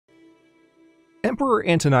Emperor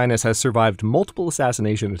Antoninus has survived multiple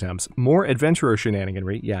assassination attempts, more adventurer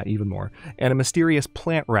shenaniganry, yeah, even more, and a mysterious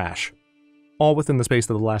plant rash, all within the space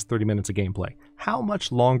of the last 30 minutes of gameplay. How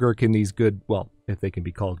much longer can these good, well, if they can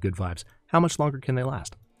be called good vibes, how much longer can they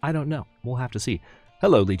last? I don't know. We'll have to see.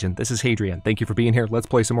 Hello, Legion. This is Hadrian. Thank you for being here. Let's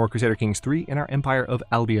play some more Crusader Kings III in our Empire of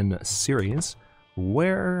Albion series,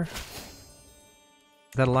 where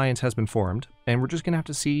that alliance has been formed, and we're just going to have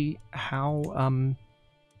to see how,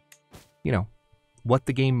 you know, what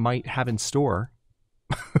the game might have in store.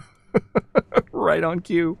 Right on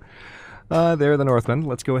cue. There are the Northmen.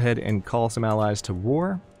 Let's go ahead and call some allies to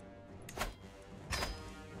war.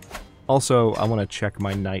 Also, I want to check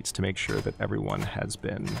my knights to make sure that everyone has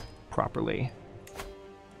been properly.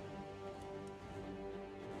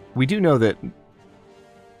 We do know that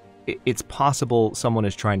it's possible someone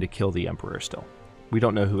is trying to kill the Emperor still. We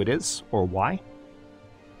don't know who it is or why.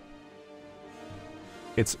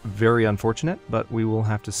 It's very unfortunate, but we will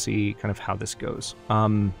have to see kind of how this goes.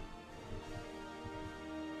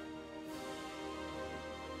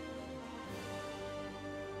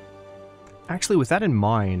 Actually, with that in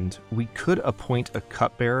mind, we could appoint a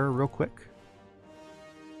cupbearer real quick.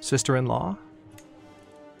 Sister-in-law.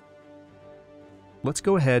 Let's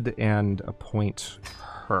go ahead and appoint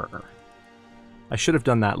her. I should have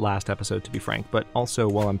done that last episode, to be frank, but also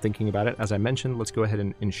while I'm thinking about it, as I mentioned, let's go ahead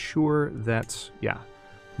and ensure that, yeah,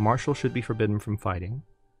 Marshal should be forbidden from fighting.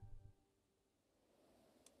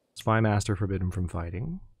 Spy Master forbidden from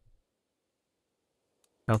fighting.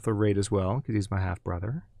 Ethelred as well, because he's my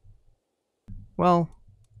half-brother. Well,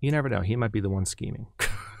 you never know. He might be the one scheming.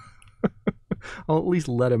 I'll at least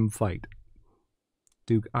let him fight.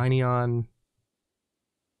 Duke Ainion.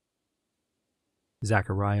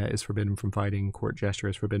 Zachariah is forbidden from fighting. Court Jester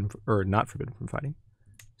is forbidden, or not forbidden from fighting.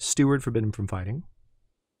 Steward forbidden from fighting.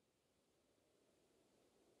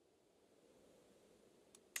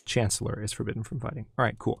 Chancellor is forbidden from fighting. All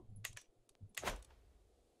right, cool.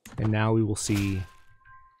 And now we will see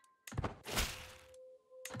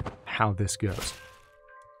how this goes.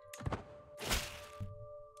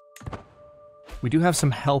 We do have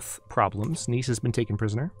some health problems. Nice has been taken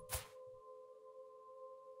prisoner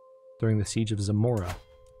during the siege of Zamora.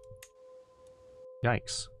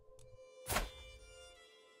 Yikes.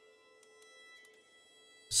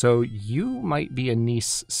 So you might be a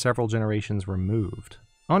niece several generations removed.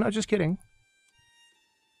 Oh, no, just kidding.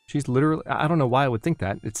 She's literally... I don't know why I would think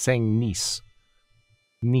that. It's saying niece.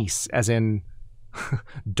 Niece, as in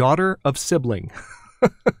daughter of sibling.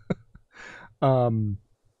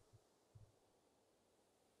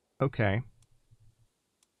 Okay.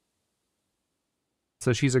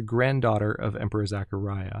 So she's a granddaughter of Emperor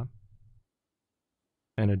Zachariah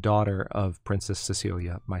and a daughter of Princess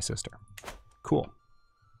Cecilia, my sister. Cool.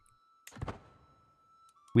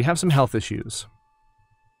 We have some health issues.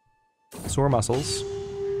 Sore muscles,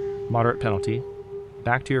 moderate penalty,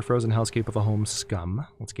 back to your frozen hellscape of a home, scum.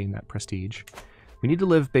 Let's gain that prestige. We need to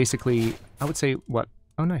live basically, I would say, what?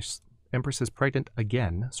 Oh, nice. Empress is pregnant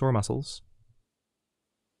again. Sore muscles.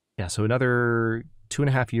 Yeah, so another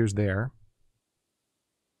 2.5 years there.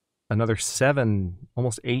 Another 7,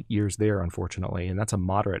 almost 8 years there, unfortunately, and that's a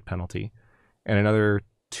moderate penalty. And another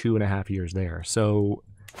 2.5 years there. So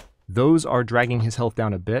those are dragging his health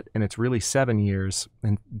down a bit, and it's really 7 years,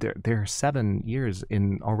 and there are 7 years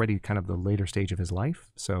in already kind of the later stage of his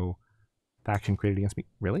life. So, faction created against me.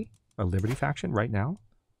 Really? A Liberty faction right now?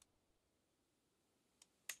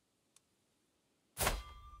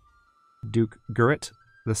 Duke Gurrit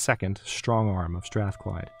II, strong arm of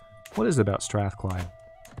Strathclyde. What is it about Strathclyde?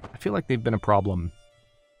 I feel like they've been a problem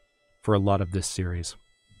for a lot of this series.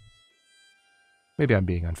 Maybe I'm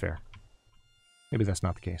being unfair. Maybe that's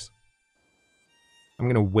not the case. I'm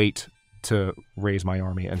going to wait to raise my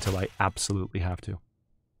army until I absolutely have to.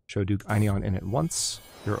 Show Duke Ainion in at once.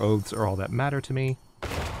 Your oaths are all that matter to me.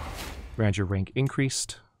 Grant your rank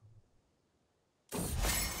increased.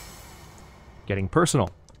 Getting personal.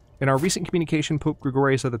 In our recent communication, Pope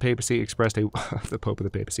Gregorius of the Papacy expressed a the Pope of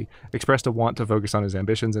the Papacy expressed a want to focus on his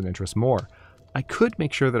ambitions and interests more. I could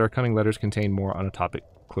make sure that our coming letters contain more on a topic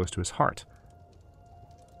close to his heart.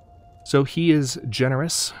 So he is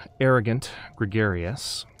generous, arrogant,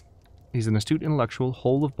 gregarious. He's an astute intellectual,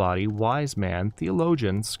 whole of body, wise man,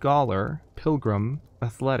 theologian, scholar, pilgrim,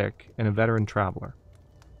 athletic, and a veteran traveler.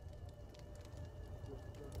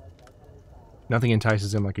 Nothing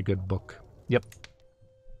entices him like a good book. Yep.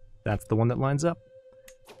 That's the one that lines up.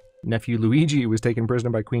 Nephew Luigi was taken prisoner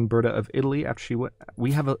by Queen Berta of Italy after she went...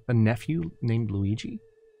 We have a nephew named Luigi?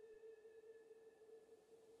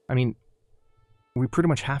 I mean, we pretty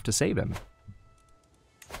much have to save him.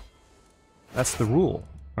 That's the rule.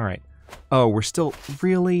 Alright. Oh, we're still...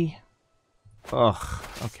 Really? Ugh.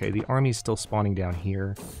 Okay, the army's still spawning down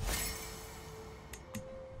here.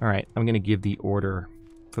 Alright, I'm going to give the order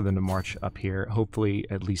for them to march up here. Hopefully,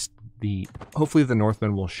 at least the... Hopefully the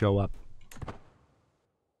Northmen will show up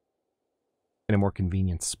in a more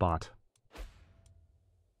convenient spot.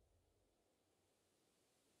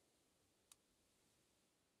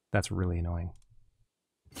 That's really annoying.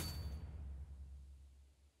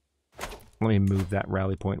 Let me move that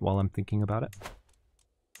rally point while I'm thinking about it.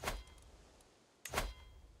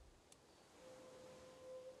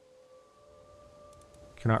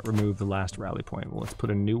 Cannot remove the last rally point. Well, let's put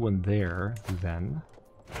a new one there, then.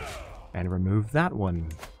 And remove that one.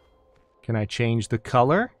 Can I change the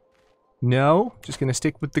color? No? Just gonna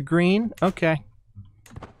stick with the green? Okay.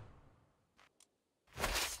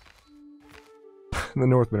 The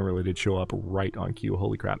Northmen really did show up right on cue.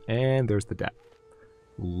 Holy crap. And there's the debt.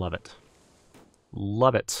 Love it.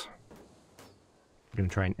 Love it. We're going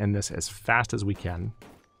to try and end this as fast as we can.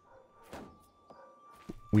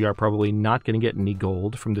 We are probably not going to get any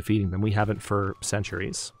gold from defeating them. We haven't for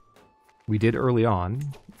centuries. We did early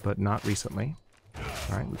on, but not recently.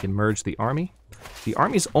 Alright, we can merge the army. The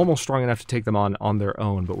army's almost strong enough to take them on their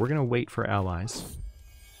own, but we're going to wait for allies.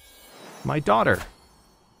 My daughter.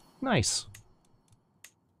 Nice.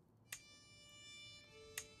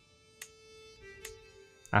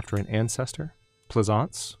 After an ancestor.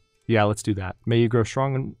 Plaisance. Yeah, let's do that. May you grow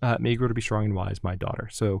strong and may you grow to be strong and wise, my daughter.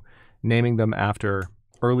 So, naming them after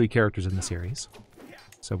early characters in the series.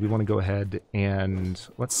 So we want to go ahead and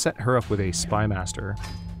let's set her up with a spy master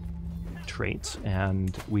trait,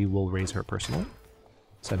 and we will raise her personally.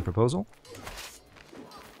 Send proposal.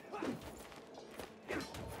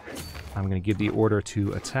 I'm going to give the order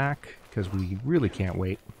to attack because we really can't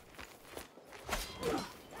wait.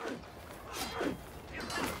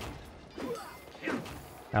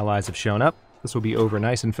 Allies have shown up. This will be over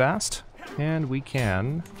nice and fast. And we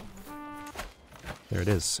can... There it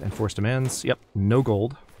is. Enforce demands. Yep, no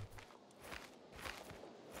gold.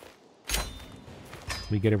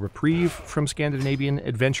 We get a reprieve from Scandinavian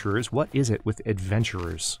adventurers. What is it with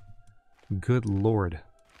adventurers? Good lord.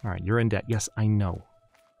 Alright, you're in debt. Yes, I know.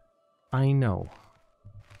 I know.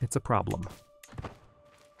 It's a problem.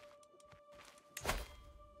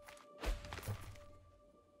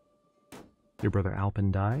 Your brother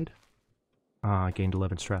Alpin died. I gained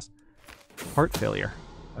 11 stress. Heart failure.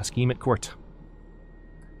 A scheme at court.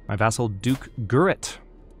 My vassal Duke Gurrit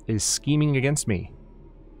is scheming against me.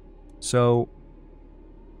 So...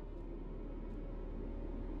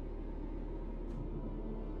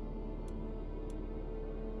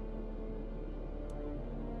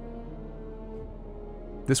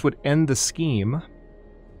 this would end the scheme.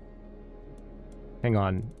 Hang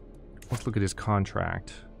on. Let's look at his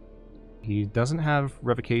contract. He doesn't have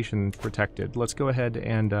revocation protected. Let's go ahead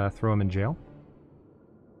and throw him in jail.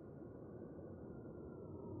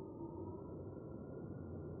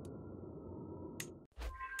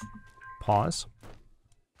 Pause.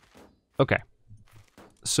 Okay.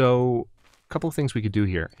 So, a couple of things we could do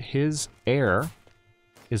here. His heir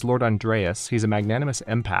is Lord Andreas. He's a magnanimous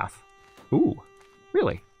empath. Ooh,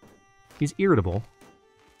 really? He's irritable.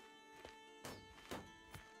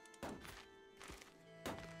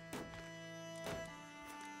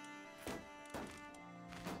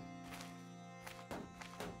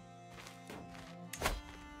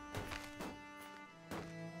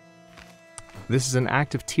 This is an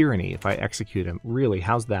act of tyranny if I execute him. Really,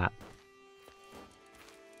 how's that?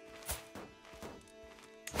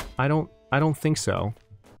 I don't think so.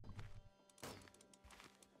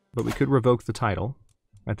 But we could revoke the title,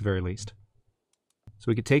 at the very least. So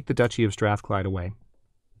we could take the Duchy of Strathclyde away.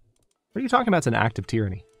 What are you talking about? It's an act of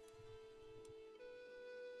tyranny.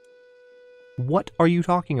 What are you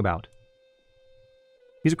talking about?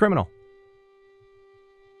 He's a criminal.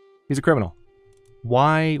 He's a criminal.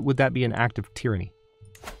 Why would that be an act of tyranny?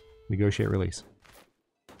 Negotiate release.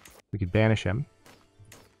 We could banish him.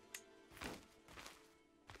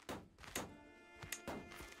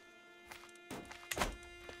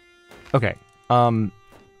 Okay.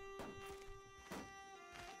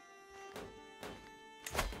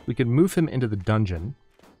 We could move him into the dungeon.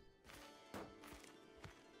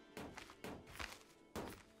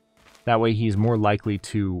 That way he's more likely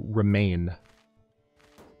to remain.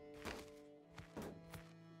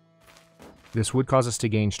 This would cause us to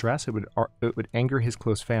gain stress. It would anger his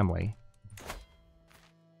close family.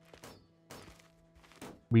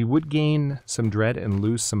 We would gain some dread and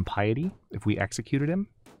lose some piety if we executed him.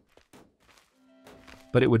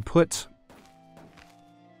 But it would put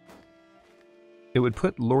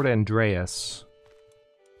Lord Andreas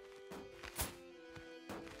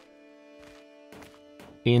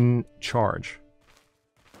in charge.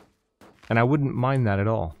 And I wouldn't mind that at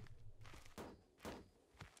all.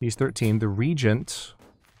 He's 13. The regent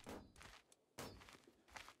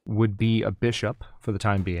would be a bishop for the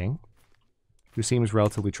time being, who seems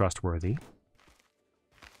relatively trustworthy.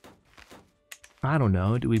 I don't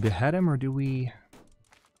know. Do we behead him or do we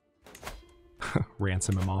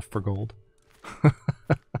ransom him off for gold?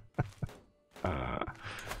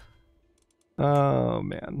 Oh,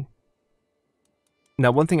 man.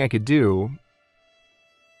 Now, one thing I could do,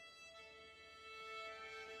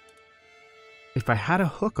 if I had a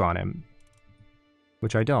hook on him,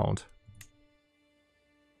 which I don't,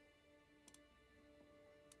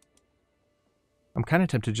 I'm kind of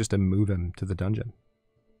tempted just to move him to the dungeon.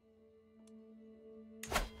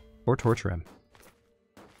 Or torture him.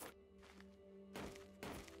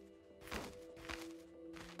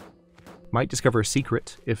 Might discover a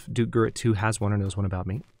secret if Duke Gurrit II has one or knows one about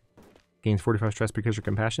me. Gains 45 stress because you're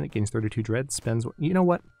compassionate. Gains 32 dread. Spends... You know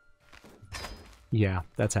what? Yeah,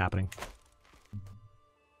 that's happening.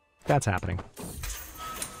 That's happening.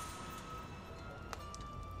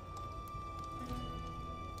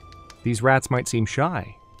 These rats might seem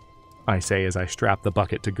shy, I say as I strap the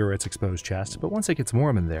bucket to Gurrit's exposed chest, but once it gets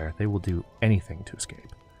warm in there, they will do anything to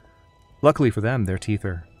escape. Luckily for them, their teeth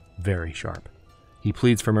are very sharp. He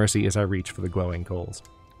pleads for mercy as I reach for the glowing coals.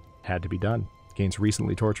 Had to be done. Gains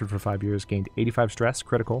recently tortured for 5 years, gained 85 stress,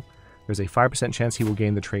 critical. There's a 5% chance he will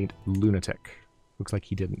gain the trait lunatic. Looks like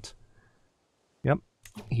he didn't. Yep,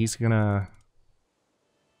 he's gonna...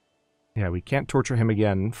 Yeah, we can't torture him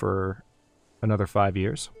again for another 5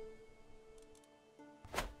 years.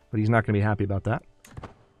 But he's not going to be happy about that.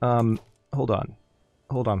 Hold on.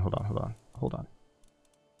 Hold on.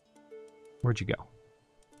 Where'd you go?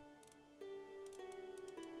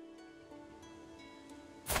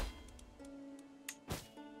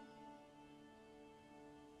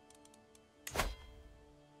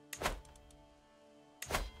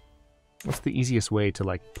 What's the easiest way to,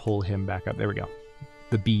 like, pull him back up? There we go.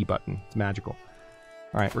 The B button. It's magical.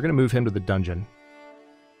 Alright, we're going to move him to the dungeon.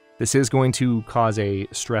 This is going to cause a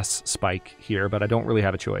stress spike here, but I don't really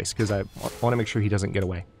have a choice, because I want to make sure he doesn't get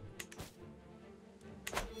away.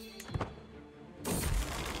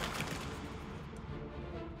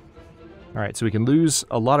 Alright, so we can lose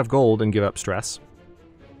a lot of gold and give up stress.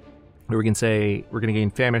 Or we can say, we're going to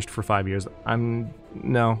gain famished for 5 years.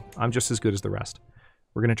 No, I'm just as good as the rest.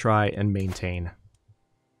 We're going to try and maintain.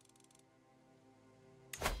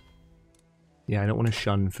 Yeah, I don't want to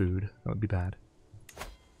shun food. That would be bad.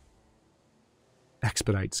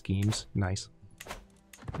 Expedite schemes. Nice.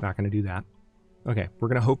 Not going to do that. Okay, we're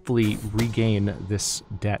going to hopefully regain this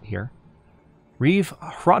debt here. Reeve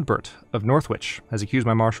Hrodbert of Northwich has accused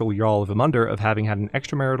my Marshal Jarl of Amunder of having had an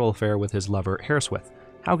extramarital affair with his lover Hareswith.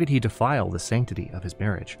 How could he defile the sanctity of his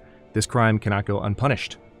marriage? This crime cannot go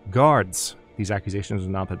unpunished. Guards! These accusations are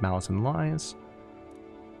not but malice and lies.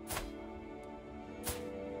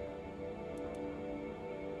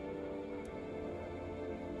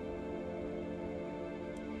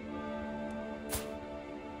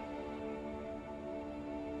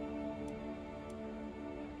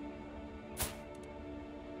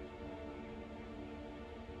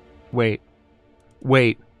 Wait,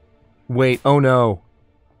 oh no,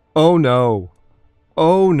 oh no,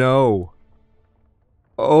 oh no,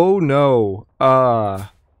 oh no,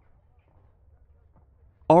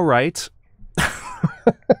 alright.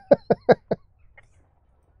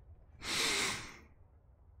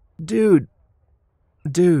 Dude,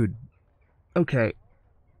 okay.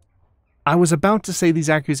 I was about to say these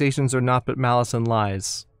accusations are not but malice and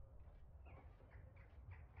lies.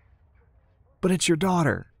 But it's your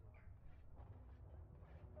daughter.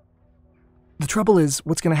 The trouble is,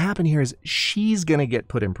 what's going to happen here is she's going to get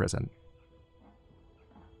put in prison.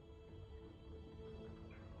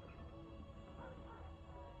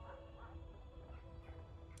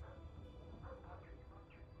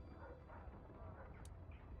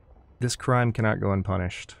 This crime cannot go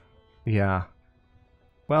unpunished. Yeah.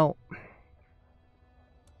 Well,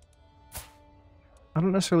 I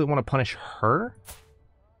don't necessarily want to punish her.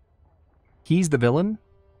 He's the villain.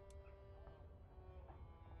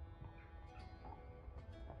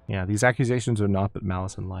 Yeah, these accusations are not but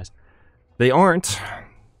malice and lies. They aren't,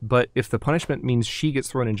 but if the punishment means she gets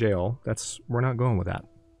thrown in jail, we're not going with that.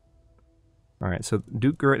 Alright, so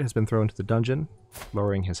Duke Gurrit has been thrown to the dungeon,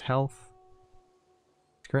 lowering his health.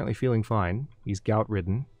 He's currently feeling fine. He's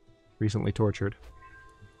gout-ridden, recently tortured.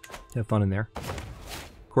 Have fun in there.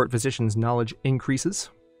 Court physician's knowledge increases.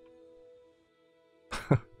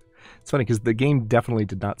 It's funny, because the game definitely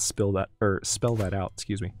did not spell that out,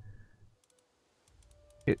 excuse me.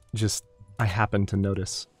 It just... I happen to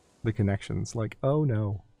notice the connections. Like, oh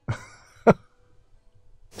no.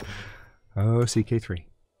 Oh, CK3.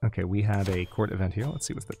 Okay, we have a court event here. Let's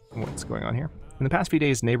see what's going on here. In the past few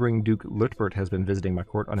days, neighboring Duke Lutbert has been visiting my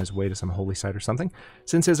court on his way to some holy site or something.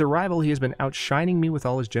 Since his arrival, he has been outshining me with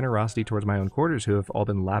all his generosity towards my own courtiers, who have all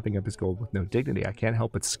been lapping up his gold with no dignity. I can't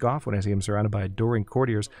help but scoff when I see him surrounded by adoring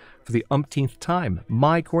courtiers for the umpteenth time.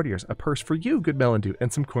 My courtiers, a purse for you, good Melindu,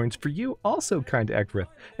 and some coins for you, also kind Ekvrith.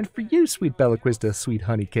 And for you, sweet Bellaquista, sweet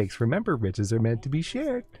honey cakes. Remember, riches are meant to be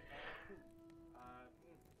shared.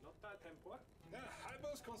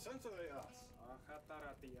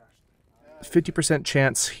 50%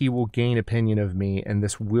 chance he will gain opinion of me, and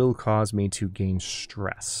this will cause me to gain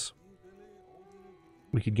stress.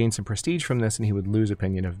 We could gain some prestige from this, and he would lose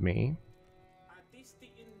opinion of me.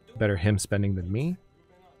 Better him spending than me.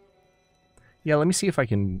 Yeah, let me see if I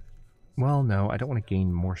can... Well, no, I don't want to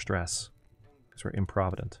gain more stress, because we're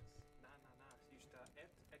improvident.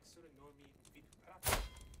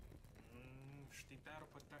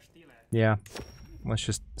 Yeah, let's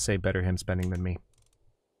just say better him spending than me.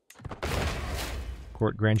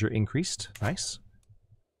 Court grandeur increased. Nice.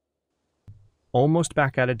 Almost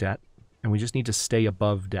back out of debt, and we just need to stay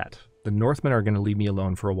above debt. The Northmen are going to leave me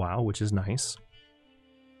alone for a while, which is nice.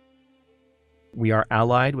 We are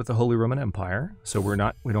allied with the Holy Roman Empire, so we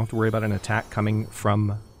don't have to worry about an attack coming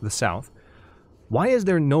from the south. Why is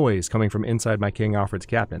there noise coming from inside my King Alfred's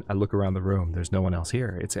cabinet? I look around the room. There's no one else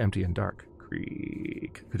here. It's empty and dark.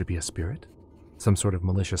 Creak. Could it be a spirit? Some sort of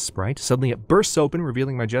malicious sprite? Suddenly it bursts open,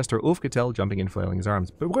 revealing my jester Ulfketel jumping and flailing his arms.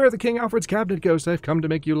 Beware the King Alfred's cabinet ghost! I've come to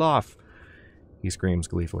make you laugh! He screams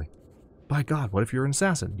gleefully. By God, what if you're an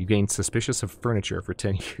assassin? You gain suspicious of furniture for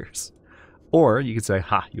 10 years. Or you could say,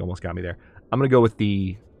 ha, you almost got me there. I'm going to go with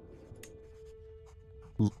the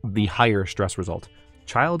higher stress result.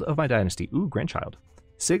 Child of my dynasty. Ooh, grandchild.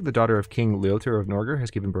 Sig, the daughter of King Leoter of Norger, has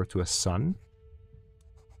given birth to a son.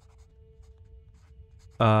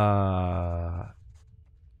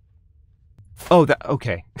 Oh, that,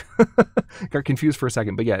 okay. Got confused for a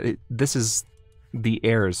second, but yeah, this is the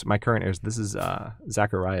heirs, my current heirs. This is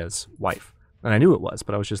Zachariah's wife. And I knew it was,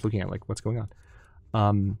 but I was just looking at, like, what's going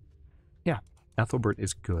on. Yeah, Ethelbert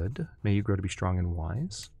is good. May you grow to be strong and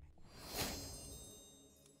wise.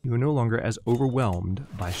 You are no longer as overwhelmed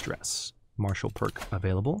by stress. Martial perk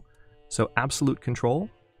available. So absolute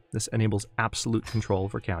control. This enables absolute control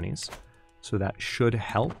for counties. So that should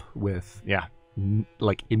help with, yeah,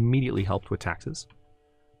 like immediately helped with taxes.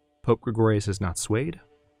 Pope Gregorius is not swayed.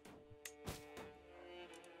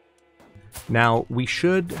 Now, we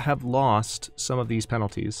should have lost some of these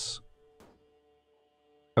penalties.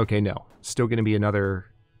 Okay, no. Still going to be another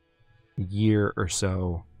year or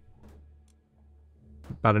so.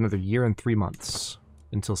 About another year and 3 months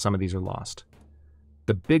until some of these are lost.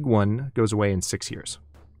 The big one goes away in 6 years,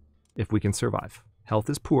 if we can survive. Health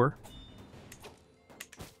is poor.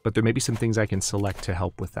 But there may be some things I can select to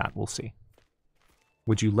help with that. We'll see.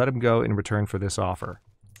 Would you let him go in return for this offer?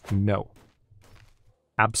 No.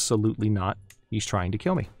 Absolutely not. He's trying to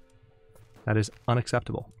kill me. That is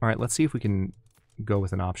unacceptable. All right, let's see if we can go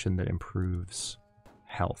with an option that improves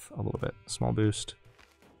health a little bit. Small boost.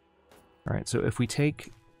 All right, so if we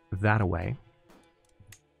take that away...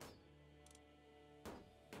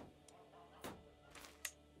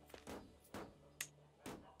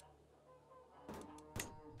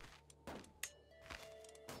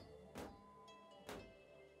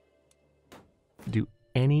 Do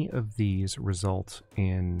any of these result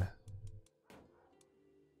in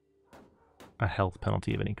a health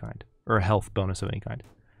penalty of any kind? Or a health bonus of any kind?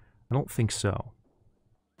 I don't think so.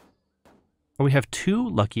 Oh, we have 2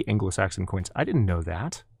 lucky Anglo-Saxon coins. I didn't know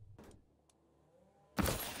that.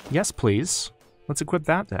 Yes, please. Let's equip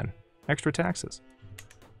that then. Extra taxes.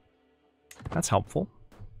 That's helpful.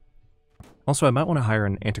 Also, I might want to hire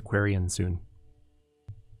an antiquarian soon.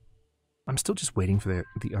 I'm still just waiting for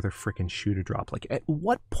the other frickin' shoe to drop. Like, at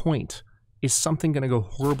what point is something going to go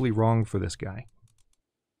horribly wrong for this guy?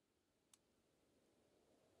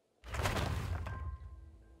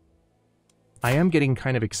 I am getting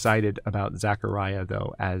kind of excited about Zachariah,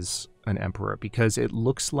 though, as an emperor, because it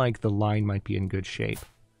looks like the line might be in good shape.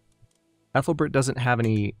 Ethelbert doesn't have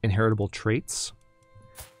any inheritable traits.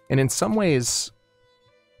 And in some ways,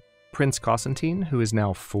 Prince Constantine, who is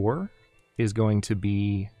now 4, is going to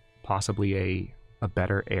be possibly a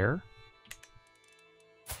better heir.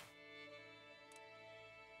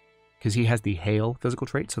 Because he has the Hail physical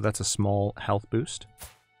trait, so that's a small health boost.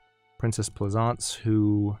 Princess Plaisance,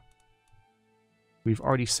 who we've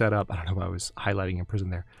already set up. I don't know why I was highlighting in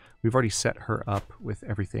prison there. We've already set her up with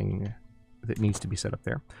everything that needs to be set up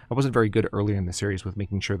there. I wasn't very good earlier in the series with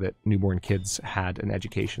making sure that newborn kids had an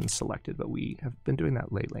education selected, but we have been doing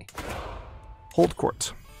that lately. Hold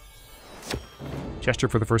court. Gesture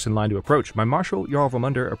for the first in line to approach. My Marshal Jarl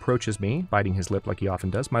Vermunder approaches me, biting his lip like he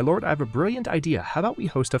often does. My lord, I have a brilliant idea. How about we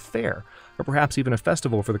host a fair, or perhaps even a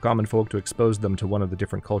festival for the common folk to expose them to one of the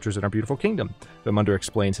different cultures in our beautiful kingdom? Vermunder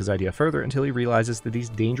explains his idea further until he realizes that he's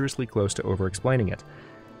dangerously close to over-explaining it.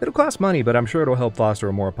 It'll cost money, but I'm sure it'll help foster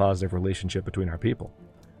a more positive relationship between our people.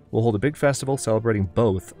 We'll hold a big festival celebrating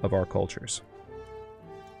both of our cultures.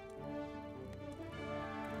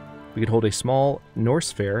 We could hold a small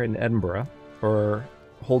Norse fair in Edinburgh, or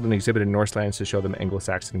hold an exhibit in Norselands to show them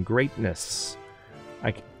Anglo-Saxon greatness.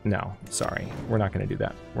 No, sorry. We're not going to do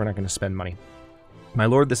that. We're not going to spend money. My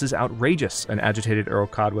lord, this is outrageous. An agitated Earl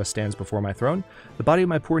Codwa stands before my throne. The body of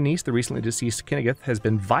my poor niece, the recently deceased Kinnegith, has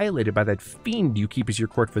been violated by that fiend you keep as your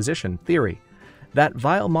court physician, Theory. That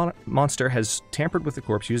vile monster has tampered with the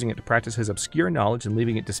corpse, using it to practice his obscure knowledge and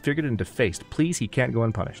leaving it disfigured and defaced. Please, he can't go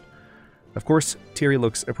unpunished. Of course, Thierry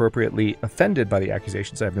looks appropriately offended by the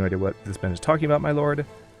accusations. I have no idea what this man is talking about, my lord.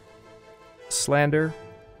 Slander.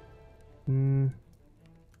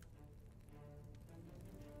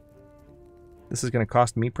 This is going to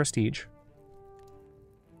cost me prestige.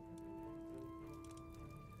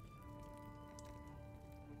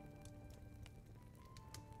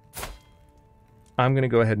 I'm going to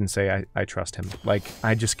go ahead and say I trust him. Like,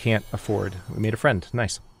 I just can't afford... We made a friend.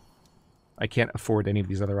 Nice. I can't afford any of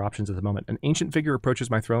these other options at the moment. An ancient figure approaches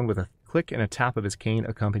my throne with a click and a tap of his cane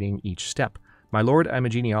accompanying each step. My lord, I'm a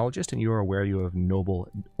genealogist, and you are aware you have noble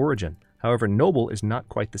origin. However, noble is not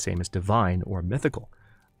quite the same as divine or mythical.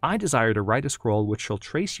 I desire to write a scroll which shall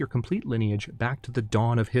trace your complete lineage back to the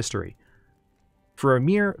dawn of history. For a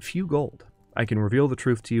mere few gold, I can reveal the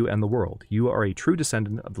truth to you and the world. You are a true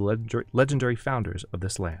descendant of the legendary founders of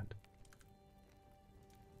this land.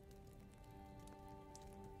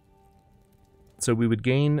 So we would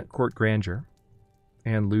gain court grandeur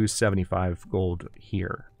and lose 75 gold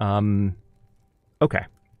here. Okay.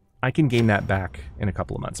 I can gain that back in a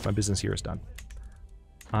couple of months. My business here is done.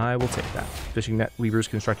 I will take that. Fishing net weavers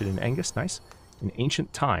constructed in Angus. Nice. In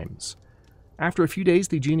ancient times. After a few days,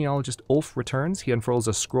 the genealogist Ulf returns. He unfurls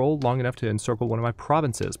a scroll long enough to encircle one of my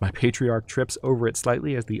provinces. My patriarch trips over it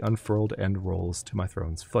slightly as the unfurled end rolls to my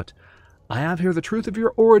throne's foot. I have here the truth of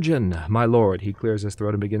your origin, my lord. He clears his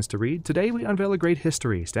throat and begins to read. Today we unveil a great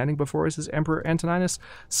history. Standing before us is Emperor Antoninus,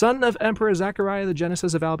 son of Emperor Zachariah the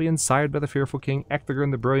Genesis of Albion, sired by the fearful King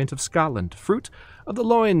Ecthegern the Brilliant of Scotland, fruit of the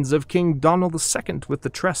loins of King Donald II with the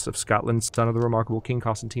tress of Scotland, son of the remarkable King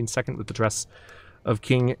Constantine II with the tress of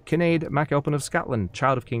King Kinnaid MacElpin of Scotland,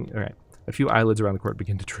 child of King... All right, a few eyelids around the court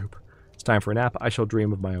begin to droop. It's time for a nap. I shall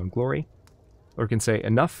dream of my own glory. Or can say,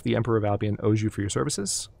 enough, the Emperor of Albion owes you for your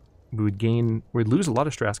services. We'd lose a lot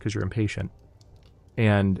of stress because you're impatient.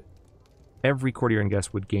 And every courtier and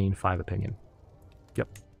guest would gain 5 opinion. Yep.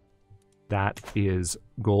 That is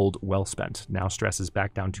gold well spent. Now stress is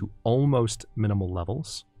back down to almost minimal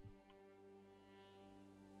levels.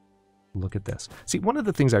 Look at this. See, one of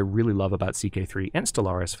the things I really love about CK3, and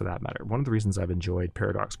Stellaris for that matter, one of the reasons I've enjoyed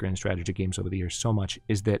Paradox Grand Strategy games over the years so much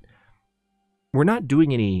is that we're not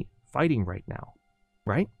doing any fighting right now,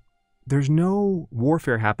 right? There's no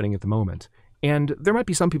warfare happening at the moment. And there might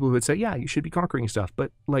be some people who would say, yeah, you should be conquering stuff.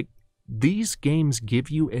 But, like, these games give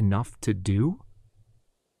you enough to do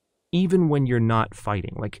even when you're not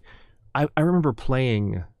fighting. Like, I remember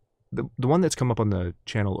playing... The one that's come up on the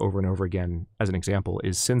channel over and over again, as an example,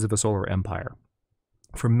 is Sins of the Solar Empire.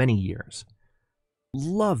 For many years.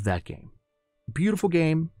 Love that game. Beautiful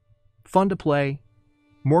game. Fun to play.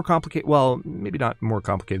 More complicated, well, maybe not more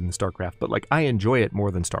complicated than StarCraft, but like I enjoy it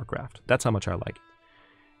more than StarCraft. That's how much I like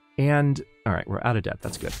it. And, all right, we're out of debt.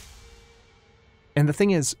 That's good. And the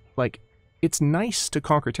thing is, like, it's nice to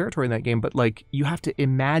conquer territory in that game, but like you have to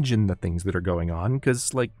imagine the things that are going on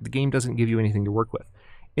because like the game doesn't give you anything to work with.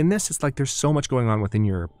 In this, it's like there's so much going on within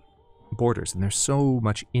your borders and there's so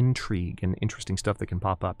much intrigue and interesting stuff that can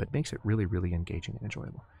pop up. It makes it really, really engaging and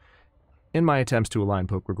enjoyable. In my attempts to align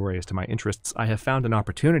Pope Gregorius to my interests, I have found an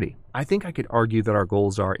opportunity. I think I could argue that our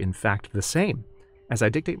goals are, in fact, the same. As I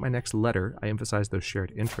dictate my next letter, I emphasize those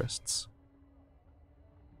shared interests.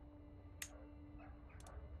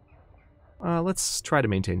 Let's try to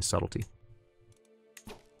maintain subtlety.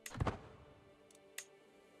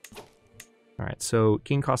 Alright, so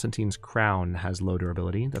King Constantine's crown has low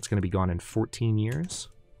durability. That's going to be gone in 14 years.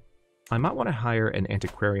 I might want to hire an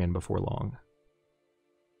antiquarian before long.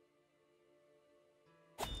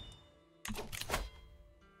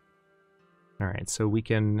 Alright, so we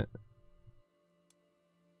can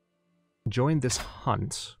join this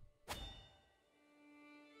hunt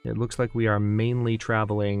It looks like we are mainly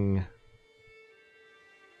traveling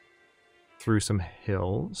through some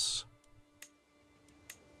hills.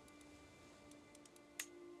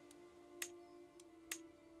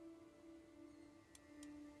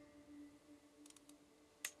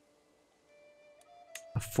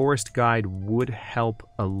 A forest guide would help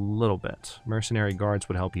a little bit. Mercenary guards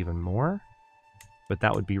would help even more, but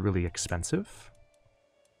that would be really expensive.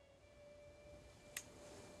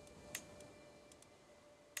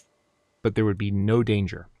 But there would be no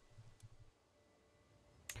danger.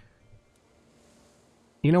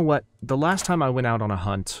 You know what? The last time I went out on a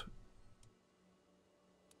hunt,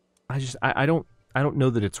 I don't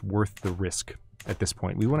know that it's worth the risk at this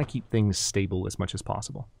point. We want to keep things stable as much as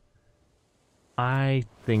possible. I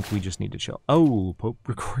think we just need to chill. Oh, Pope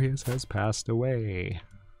Gregorius has passed away.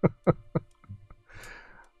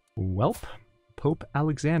 Welp, Pope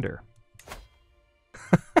Alexander.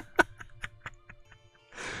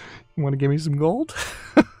 You want to give me some gold?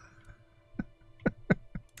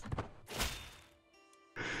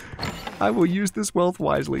 I will use this wealth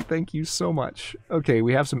wisely. Thank you so much. Okay,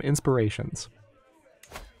 we have some inspirations.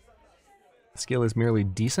 Skill is merely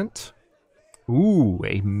decent. Ooh,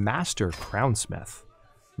 a master crownsmith.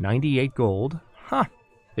 98 gold. Huh.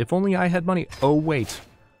 If only I had money. Oh, wait.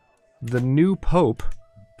 The new pope.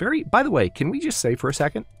 By the way, can we just say for a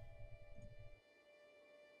second?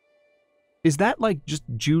 Is that like just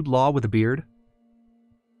Jude Law with a beard?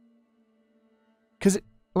 Because,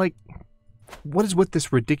 like, what is with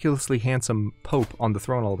this ridiculously handsome pope on the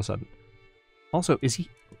throne all of a sudden? Also,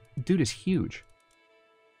 dude is huge.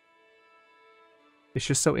 It's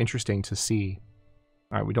just so interesting to see.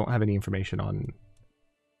 Alright, we don't have any information on...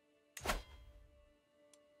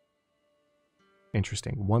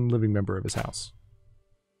 Interesting. One living member of his house.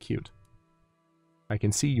 Cute. I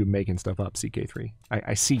can see you making stuff up, CK3.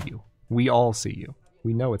 I see you. We all see you.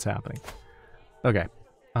 We know what's happening. Okay.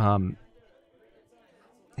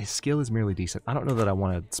 His skill is merely decent. I don't know that I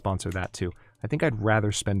want to sponsor that too. I think I'd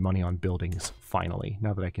rather spend money on buildings, finally,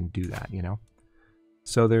 now that I can do that, you know?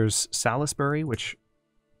 So there's Salisbury, which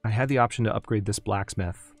I had the option to upgrade this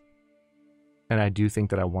blacksmith. And I do think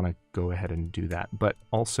that I want to go ahead and do that. But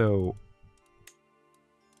also,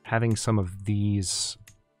 having some of these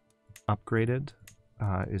upgraded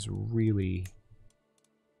is really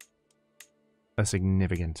a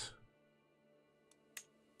significant...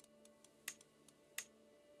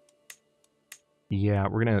 Yeah,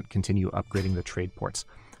 we're going to continue upgrading the trade ports.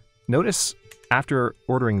 Notice, after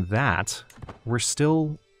ordering that, we're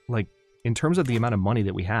still, like, in terms of the amount of money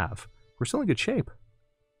that we have, we're still in good shape.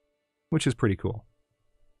 Which is pretty cool.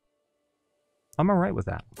 I'm alright with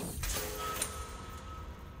that.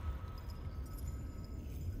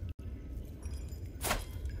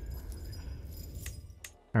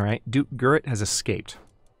 Alright, Duke Gurrit has escaped.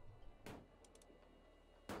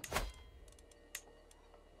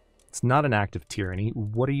 It's not an act of tyranny.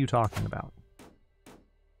 What are you talking about?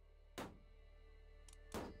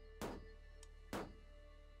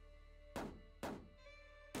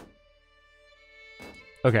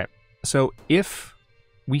 Okay, so if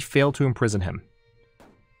we fail to imprison him,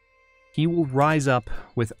 he will rise up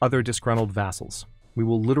with other disgruntled vassals. We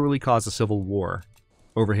will literally cause a civil war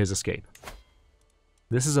over his escape.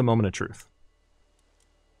 This is a moment of truth.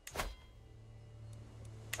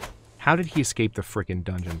 How did he escape the frickin'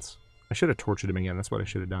 dungeons? I should have tortured him again. That's what I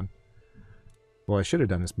should have done. Well, I should have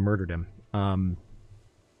done is murdered him.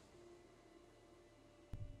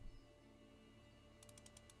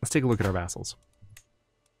 Let's take a look at our vassals.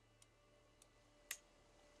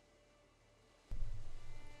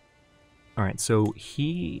 Alright, so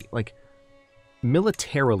he, like,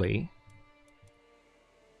 militarily...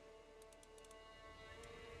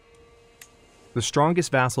 The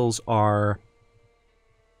strongest vassals are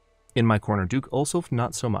in my corner. Duke Ulsulf,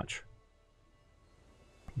 not so much.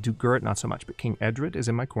 Duke Gurrit, not so much. But King Edred is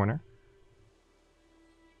in my corner.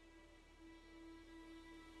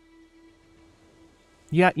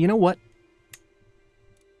 Yeah, you know what?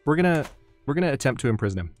 We're gonna attempt to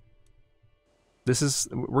imprison him.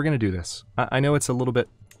 We're gonna do this. I know it's a little bit,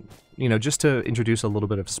 you know, just to introduce a little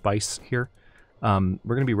bit of spice here.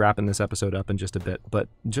 We're gonna be wrapping this episode up in just a bit, but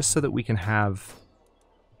just so that we can have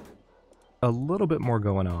a little bit more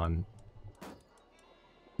going on.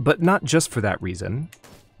 But not just for that reason.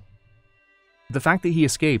 The fact that he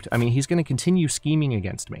escaped, I mean, he's gonna continue scheming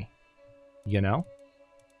against me. You know?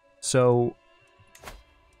 So,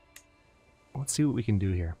 let's see what we can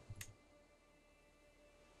do here.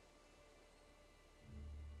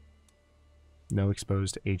 No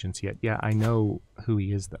exposed agents yet. Yeah, I know who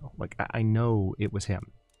he is, though. Like, I know it was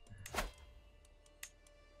him.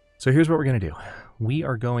 So here's what we're going to do. we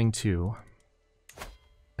are going to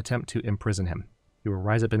attempt to imprison him. He will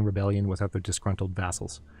rise up in rebellion with other disgruntled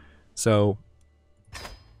vassals. So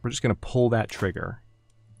we're just going to pull that trigger,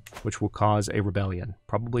 which will cause a rebellion.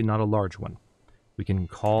 Probably not a large one. We can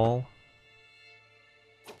call...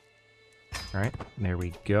 Alright, there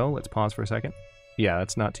we go. Let's pause for a second. Yeah,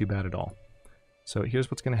 that's not too bad at all. So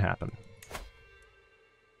here's what's going to happen.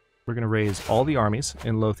 We're going to raise all the armies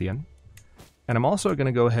in Lothian. And I'm also going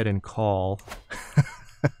to go ahead and call...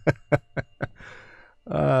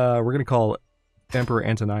 we're going to call Emperor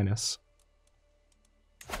Antoninus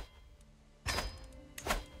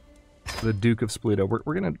the Duke of Splito.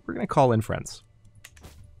 We're gonna call in friends.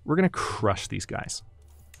 We're gonna crush these guys,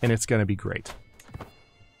 and it's gonna be great.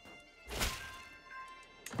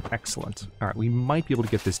 Excellent. All right, we might be able to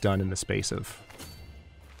get this done in the space of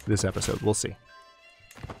this episode. We'll see.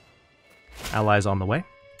 Allies on the way.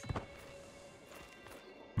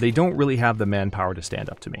 They don't really have the manpower to stand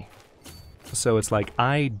up to me, so it's like,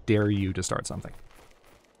 I dare you to start something.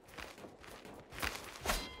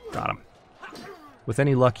 Got him. With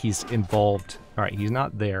any luck, he's involved. Alright, he's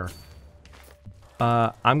not there.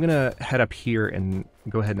 I'm gonna head up here and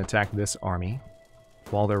go ahead and attack this army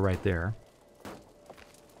while they're right there.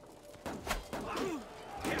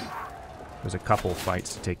 There's a couple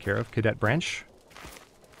fights to take care of. Cadet branch.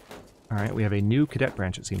 Alright, we have a new cadet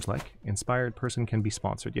branch, it seems like. Inspired person can be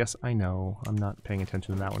sponsored. Yes, I know. I'm not paying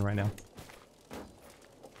attention to that one right now.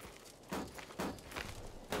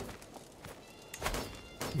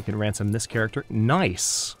 We can ransom this character.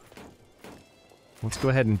 Nice! Let's go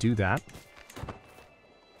ahead and do that.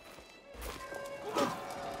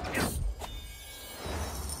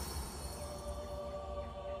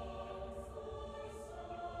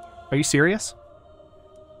 Are you serious?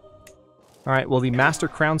 Alright, well, the Master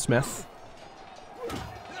Crownsmith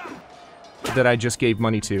that I just gave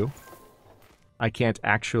money to, I can't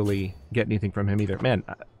actually get anything from him either. Man,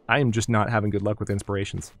 I am just not having good luck with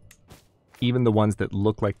inspirations. Even the ones that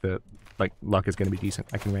look like luck is going to be decent.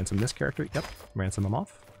 I can ransom this character. Yep, ransom him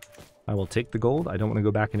off. I will take the gold. I don't want to go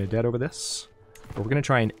back into debt over this. But we're going to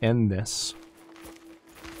try and end this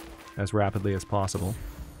as rapidly as possible.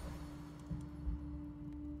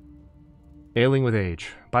 Ailing with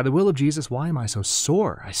age. By the will of Jesus, why am I so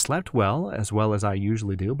sore? I slept well as I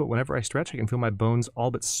usually do, but whenever I stretch, I can feel my bones all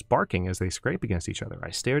but sparking as they scrape against each other. I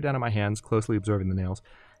stare down at my hands, closely observing the nails.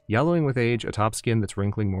 Yellowing with age, atop skin that's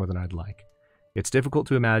wrinkling more than I'd like. It's difficult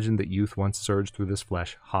to imagine that youth once surged through this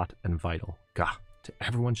flesh, hot and vital. Gah, do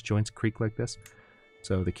everyone's joints creak like this?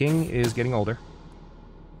 So the king is getting older.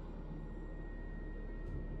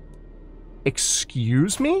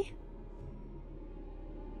 Excuse me?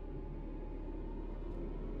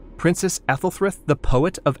 Princess Ethelthryth, the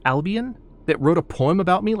poet of Albion, that wrote a poem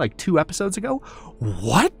about me like 2 episodes ago?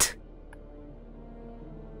 What?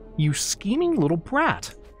 You scheming little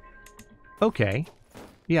brat. Okay.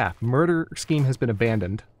 Yeah, murder scheme has been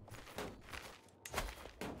abandoned.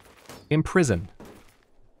 Imprison.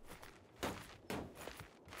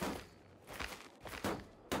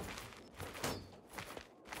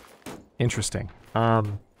 Interesting.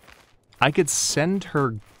 I could send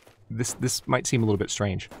her... This might seem a little bit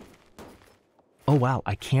strange. Oh wow,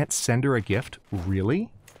 I can't send her a gift? Really?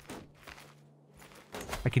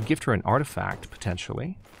 I could gift her an artifact,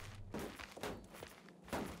 potentially.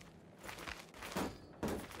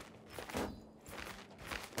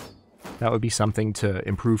 That would be something to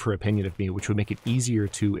improve her opinion of me, which would make it easier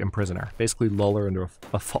to imprison her. Basically lull her into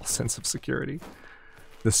a false sense of security.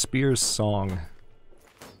 The Spear's Song.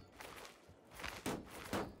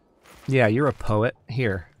 Yeah, you're a poet.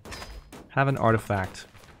 Here. Have an artifact.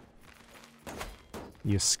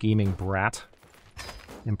 You scheming brat.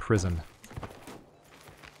 Imprison.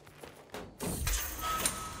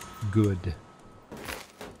 Good.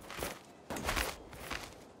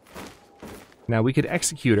 Now, we could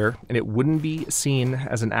execute her, and it wouldn't be seen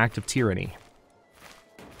as an act of tyranny.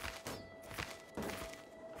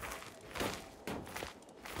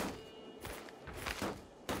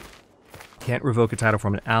 Can't revoke a title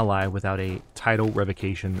from an ally without a title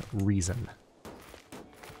revocation reason.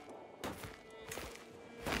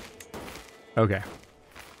 Okay.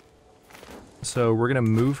 So we're going to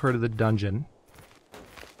move her to the dungeon.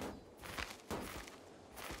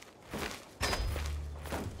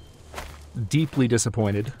 Deeply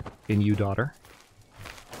disappointed in you, daughter.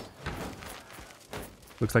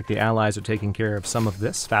 Looks like the allies are taking care of some of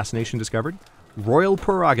this. Fascination discovered. Royal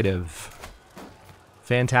prerogative.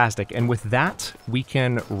 Fantastic. And with that, we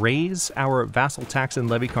can raise our vassal tax and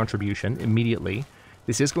levy contribution immediately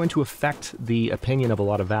This is going to affect the opinion of a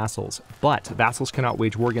lot of vassals, but vassals cannot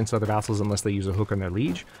wage war against other vassals unless they use a hook on their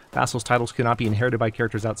liege. Vassals' titles cannot be inherited by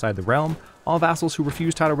characters outside the realm. All vassals who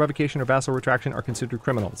refuse title revocation or vassal retraction are considered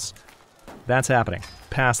criminals. That's happening.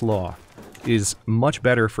 Pass law is much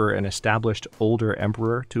better for an established older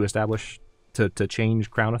emperor to establish to change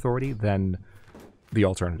crown authority than the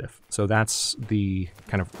alternative. So that's the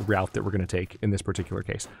kind of route that we're going to take in this particular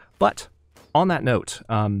case. But on that note,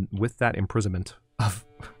 with that imprisonment of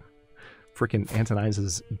frickin'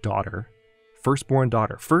 Antonius' daughter, firstborn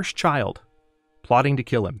daughter, first child, plotting to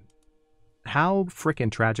kill him. How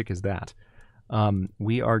frickin' tragic is that?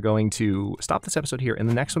 We are going to stop this episode here. In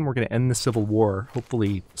the next one, we're going to end the civil war,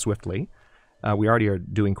 hopefully swiftly. We already are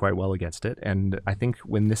doing quite well against it, and I think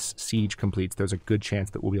when this siege completes, there's a good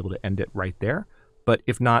chance that we'll be able to end it right there. But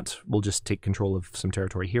if not, we'll just take control of some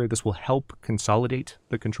territory here. This will help consolidate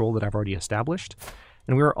the control that I've already established.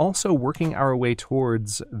 And we are also working our way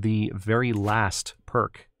towards the very last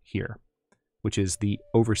perk here, which is the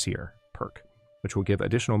Overseer perk, which will give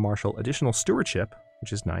additional martial, additional stewardship,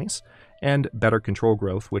 which is nice, and better control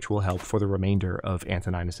growth, which will help for the remainder of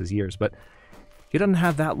Antoninus' years. But he doesn't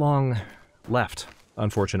have that long left,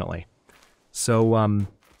 unfortunately. So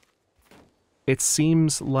it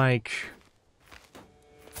seems like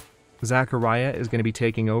Zachariah is going to be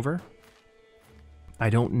taking over. I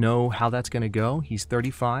don't know how that's going to go. He's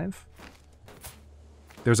 35.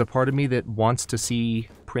 There's a part of me that wants to see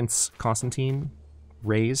Prince Constantine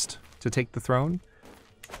raised to take the throne.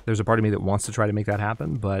 There's a part of me that wants to try to make that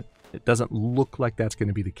happen, but it doesn't look like that's going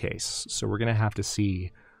to be the case. So we're going to have to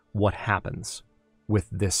see what happens with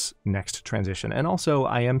this next transition. And also,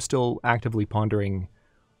 I am still actively pondering.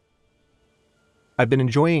 I've been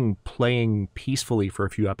enjoying playing peacefully for a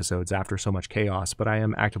few episodes after so much chaos, but I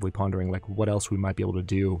am actively pondering like what else we might be able to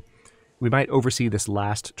do. We might oversee this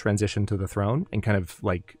last transition to the throne and kind of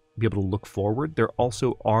like be able to look forward. There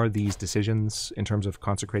also are these decisions in terms of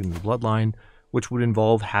consecrating the bloodline, which would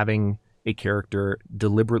involve having a character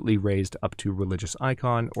deliberately raised up to religious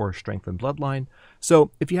icon or strengthened bloodline.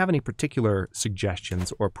 So if you have any particular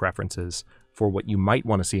suggestions or preferences for what you might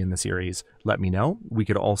want to see in the series, let me know. We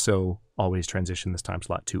could also always transition this time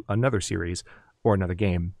slot to another series or another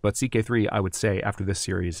game. But CK3, I would say, after this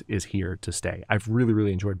series, is here to stay. I've really,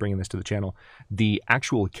 really enjoyed bringing this to the channel. The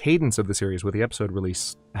actual cadence of the series with the episode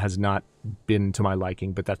release has not been to my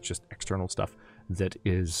liking, but that's just external stuff that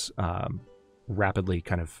is rapidly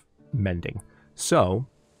kind of mending. So,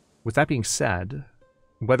 with that being said,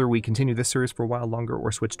 whether we continue this series for a while longer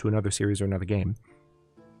or switch to another series or another game,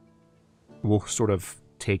 we'll sort of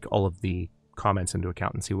take all of the comments into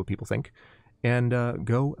account and see what people think, and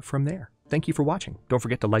go from there. Thank you for watching. Don't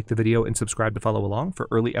forget to like the video and subscribe to follow along for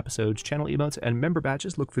early episodes, channel emotes, and member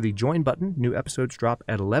badges. Look for the join button. New episodes drop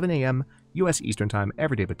at 11 a.m. US Eastern Time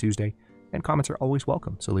every day but Tuesday, and comments are always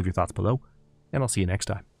welcome, so leave your thoughts below, and I'll see you next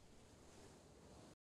time.